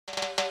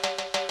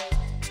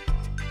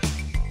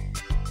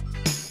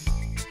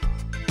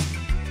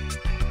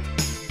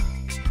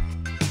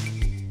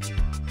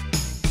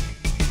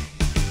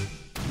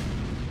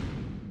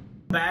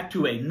back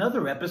to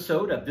another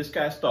episode of This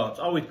Guy's Thoughts.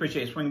 Always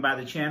appreciate swinging by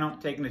the channel,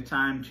 taking the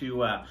time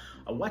to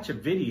watch a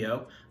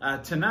video.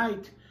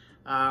 Tonight,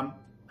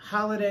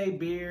 holiday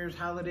beers,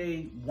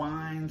 holiday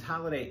wines,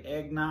 holiday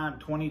eggnog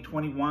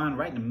 2021,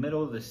 right in the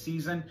middle of the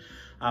season.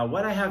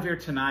 What I have here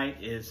tonight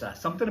is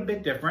something a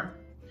bit different.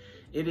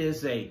 It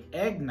is a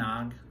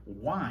eggnog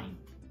wine.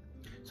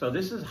 So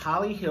this is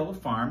Holly Hill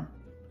Farm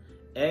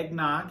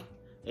eggnog,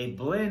 a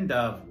blend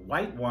of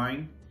white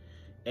wine,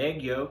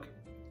 egg yolk,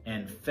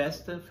 and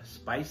festive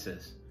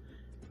spices,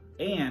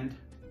 and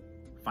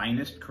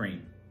finest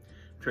cream.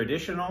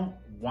 Traditional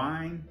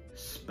wine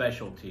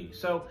specialty.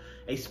 So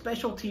a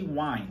specialty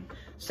wine.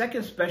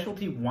 Second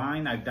specialty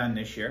wine I've done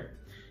this year.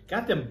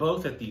 Got them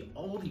both at the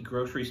Aldi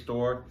grocery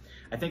store.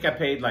 I think I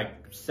paid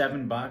like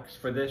 $7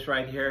 for this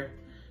right here.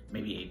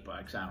 Maybe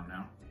 $8, I don't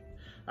know.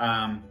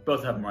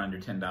 Both of them are under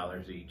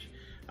 $10 each.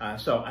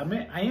 So I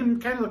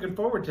am kind of looking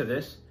forward to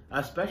this,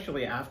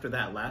 especially after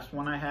that last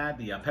one I had,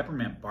 the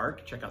peppermint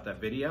bark. Check out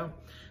that video.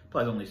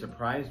 Pleasantly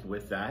surprised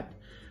with that.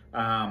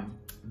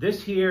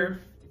 This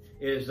here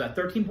is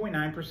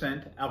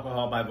 13.9%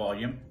 alcohol by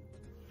volume.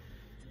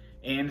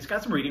 And it's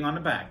got some reading on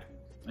the back.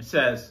 It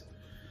says,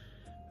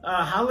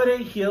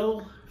 Holiday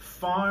Hill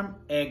Farm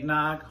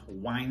Eggnog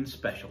Wine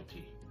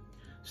Specialty.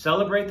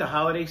 Celebrate the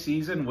holiday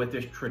season with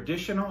this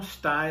traditional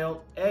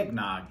style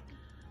eggnog.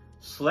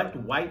 Select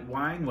white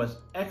wine was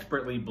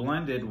expertly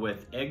blended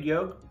with egg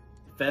yolk,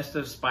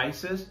 festive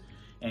spices,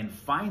 and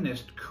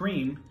finest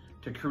cream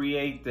to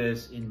create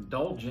this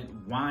indulgent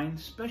wine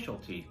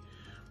specialty.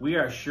 We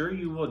are sure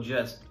you will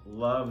just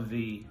love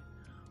the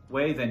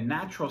way the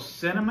natural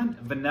cinnamon,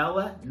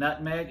 vanilla,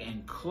 nutmeg,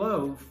 and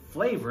clove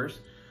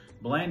flavors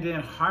blend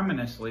in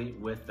harmoniously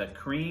with the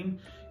cream,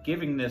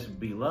 giving this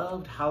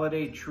beloved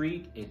holiday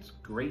treat its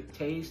great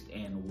taste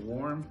and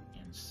warm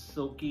and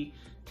silky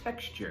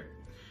texture.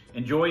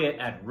 Enjoy it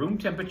at room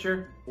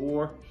temperature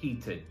or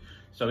heated.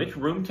 So it's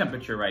room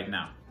temperature right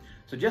now.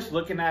 So just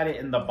looking at it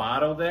in the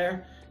bottle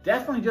there,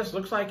 definitely just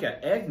looks like an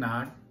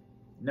eggnog,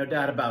 no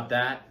doubt about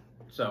that.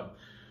 So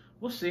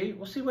we'll see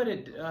what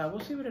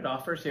it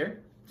offers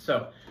here.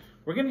 So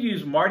we're gonna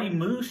use Marty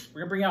Moose.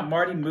 We're gonna bring out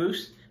Marty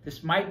Moose.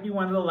 This might be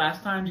one of the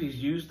last times he's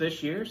used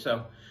this year,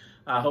 so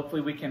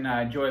hopefully we can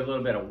enjoy a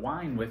little bit of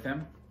wine with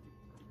him.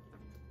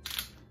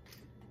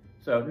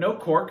 So no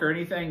cork or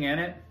anything in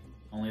it,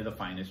 only the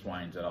finest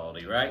wines at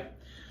Aldi, right?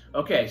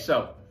 Okay,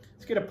 so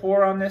let's get a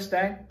pour on this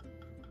thing.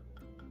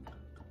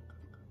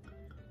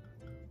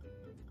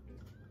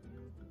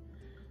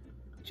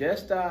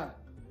 Just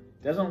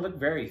doesn't look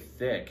very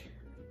thick.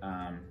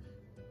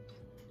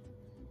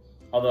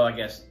 Although I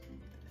guess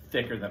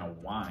thicker than a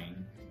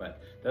wine,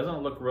 but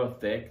doesn't look real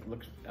thick.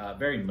 Looks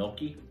very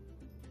milky.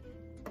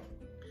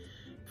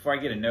 Before I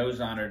get a nose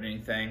on it or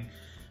anything,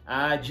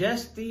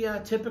 just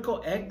the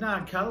typical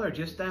eggnog color,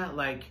 just that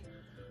like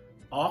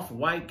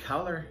off-white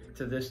color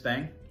to this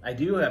thing. I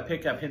do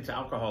pick up hints of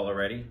alcohol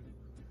already.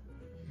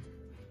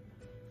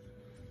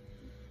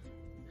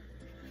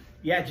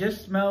 Yeah, it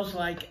just smells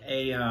like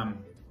a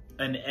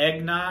an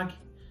eggnog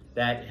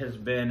that has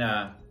been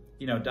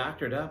you know,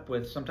 doctored up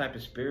with some type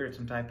of spirit,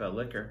 some type of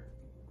liquor.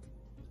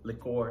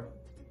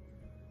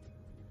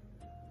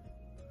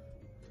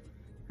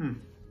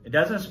 It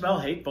doesn't smell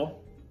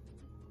hateful.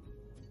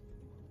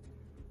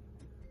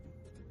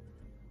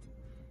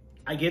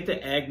 I get the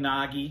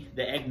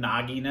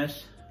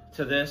eggnogginess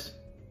to this.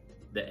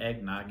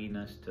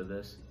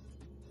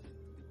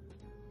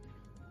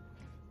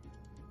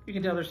 You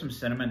can tell there's some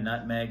cinnamon,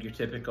 nutmeg, your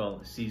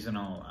typical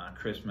seasonal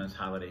Christmas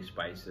holiday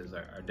spices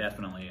are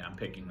definitely, I'm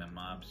picking them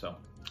up. So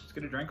let's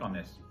get a drink on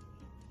this.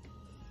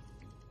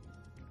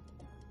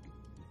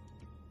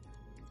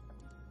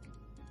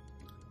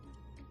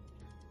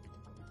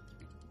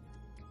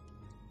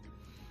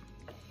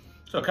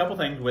 So a couple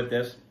things with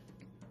this.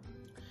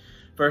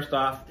 First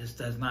off, this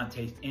does not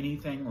taste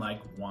anything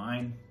like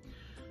wine.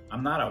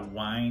 I'm not a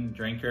wine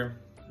drinker.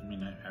 I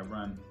mean, I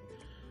run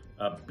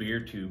a beer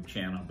tube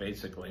channel,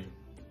 basically,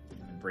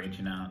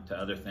 branching out to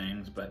other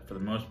things, but for the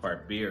most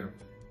part, beer.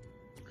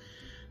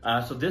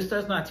 So this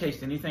does not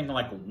taste anything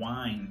like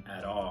wine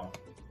at all.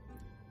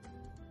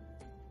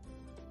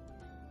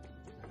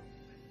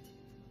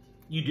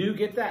 You do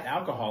get that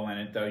alcohol in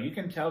it, though. You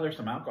can tell there's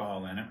some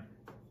alcohol in it.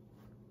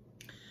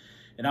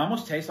 It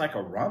almost tastes like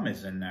a rum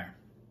is in there.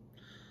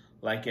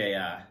 Like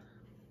a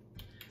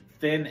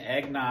thin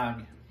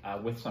eggnog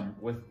with some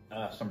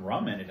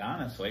rum in it,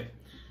 honestly.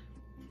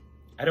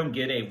 I don't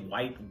get a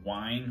white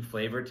wine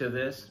flavor to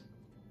this.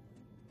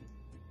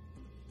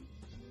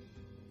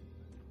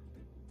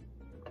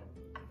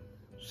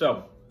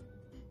 So,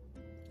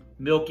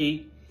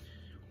 milky,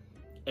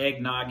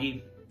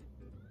 eggnoggy.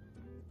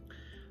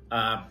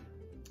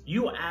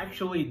 You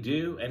actually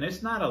do, and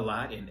it's not a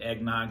lot in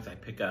eggnogs, I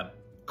pick up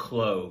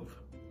clove.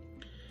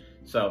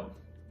 So,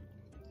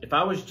 if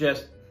I was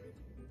just,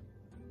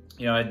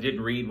 you know, I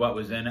didn't read what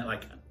was in it,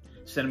 like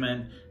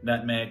cinnamon,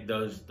 nutmeg,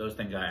 those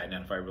things I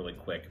identify really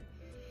quick.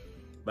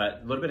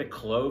 But a little bit of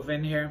clove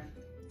in here,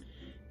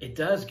 it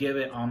does give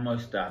it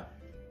almost I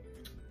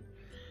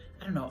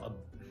don't know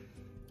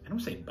don't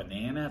say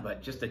banana,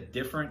 but just a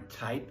different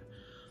type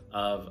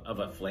of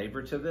a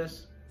flavor to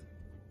this.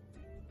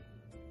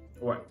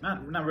 Or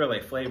not really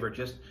a flavor,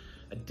 just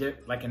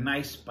like a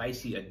nice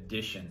spicy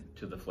addition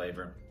to the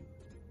flavor.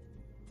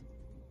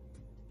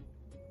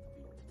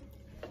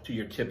 To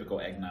your typical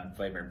eggnog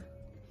flavor.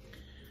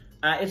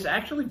 It's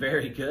actually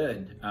very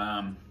good.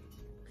 God,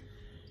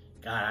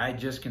 I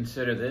just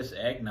consider this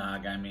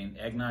eggnog. I mean,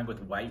 eggnog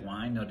with white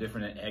wine, no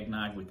different than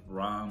eggnog with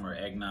rum or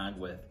eggnog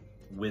with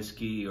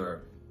whiskey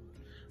or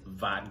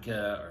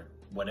vodka or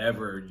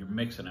whatever you're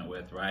mixing it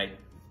with, right?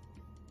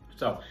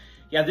 So,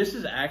 yeah, this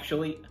is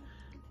actually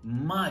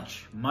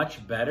much,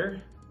 much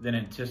better than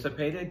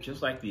anticipated,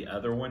 just like the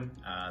other one,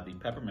 the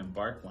peppermint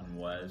bark one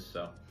was.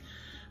 So,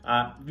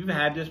 if you've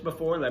had this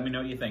before, let me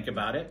know what you think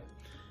about it.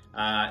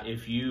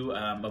 If you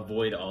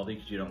avoid Aldi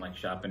because you don't like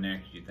shopping there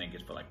because you think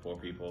it's for like poor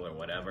people or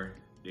whatever,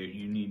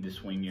 you need to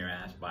swing your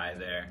ass by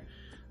there.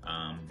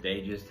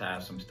 They just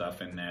have some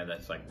stuff in there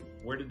that's like,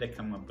 where did they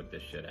come up with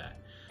this shit at?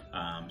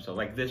 So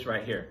like this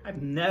right here,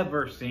 I've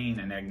never seen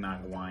an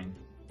eggnog wine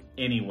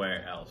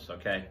anywhere else,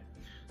 okay?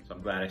 So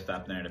I'm glad I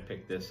stopped there to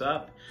pick this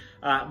up.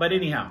 But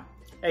anyhow,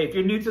 hey, if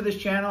you're new to this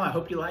channel, I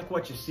hope you like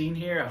what you've seen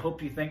here. I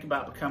hope you think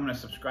about becoming a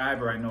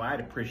subscriber. I know I'd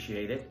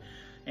appreciate it.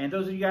 And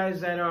those of you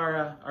guys that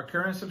are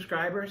current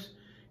subscribers,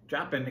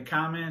 drop in the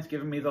comments,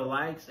 giving me the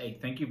likes. Hey,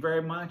 thank you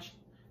very much.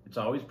 It's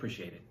always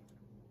appreciated.